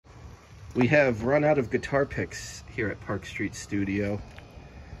We have run out of guitar picks here at Park Street Studio.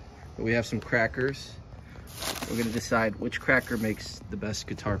 We have some crackers. We're gonna decide which cracker makes the best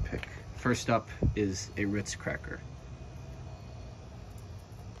guitar pick. First up is a Ritz cracker.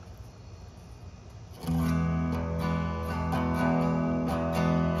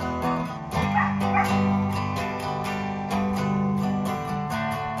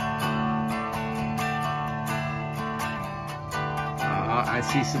 I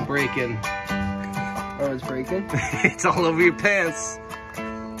see some breaking. Oh, it's breaking? It's all over your pants.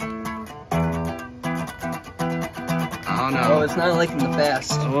 Oh no. Oh, it's not liking the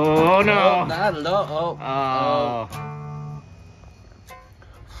fast. Oh no. Oh, not at all. Oh.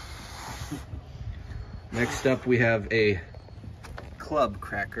 Next up we have a club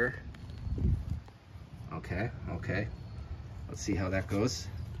cracker. Okay. Let's see how that goes.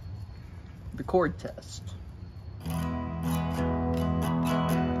 The chord test.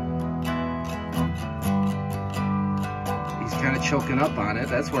 Kind of choking up on it.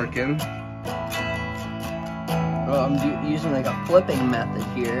 That's working. Well, I'm using like a flipping method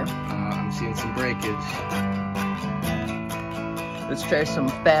here. I'm seeing some breakage. Let's try some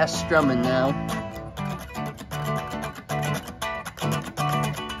fast strumming now.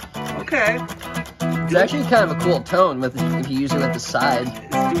 Okay. It's actually kind of a cool tone with if you use it with the side.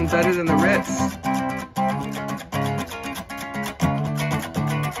 It's doing better than the Ritz.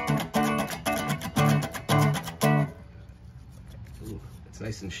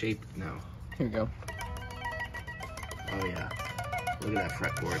 Nice and shaped now. Here you go. Oh yeah. Look at that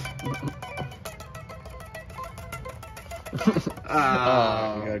fretboard.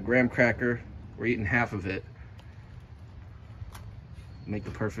 We got a graham cracker. We're eating half of it. Make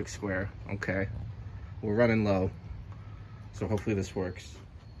the perfect square. Okay. We're running low. So hopefully this works.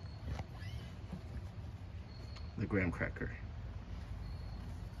 The graham cracker.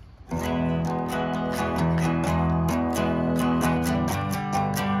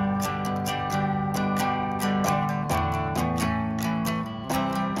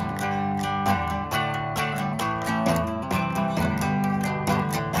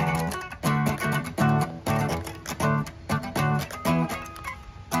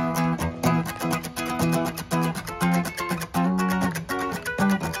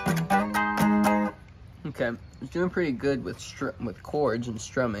 Okay, it's doing pretty good with chords and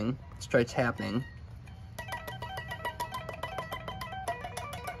strumming. Let's try tapping.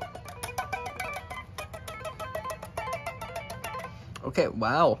 Okay,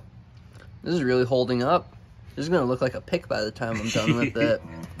 wow. This is really holding up. This is gonna look like a pick by the time I'm done with it.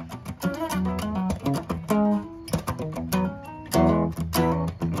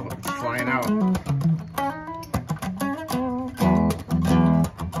 It's flying out.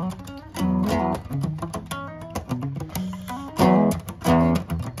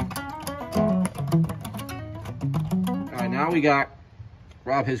 Now we got,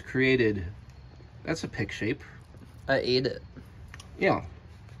 Rob has created, that's a pick shape. I ate it. Yeah.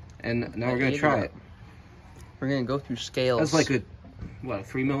 And now we're going to try it. We're going to go through scales. That's like a, what, a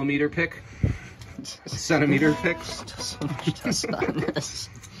 3mm pick? A centimeter pick? So much dust on this.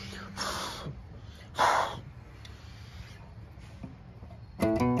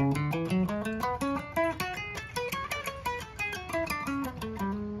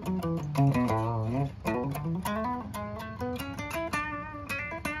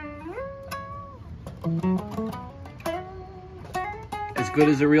 As good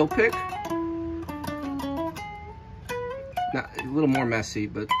as a real pick? Not, a little more messy,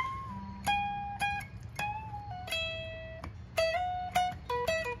 but...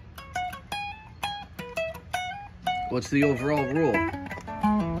 What's the overall rule?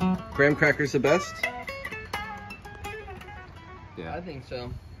 Graham crackers the best? Yeah, I think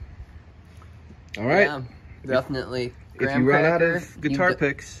so. All right. Yeah, definitely. If you run out of guitar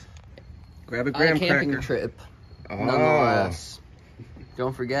picks, grab a graham cracker. On a camping trip, nonetheless.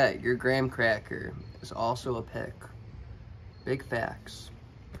 Don't forget, your graham cracker is also a pick. Big facts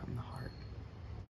from the heart.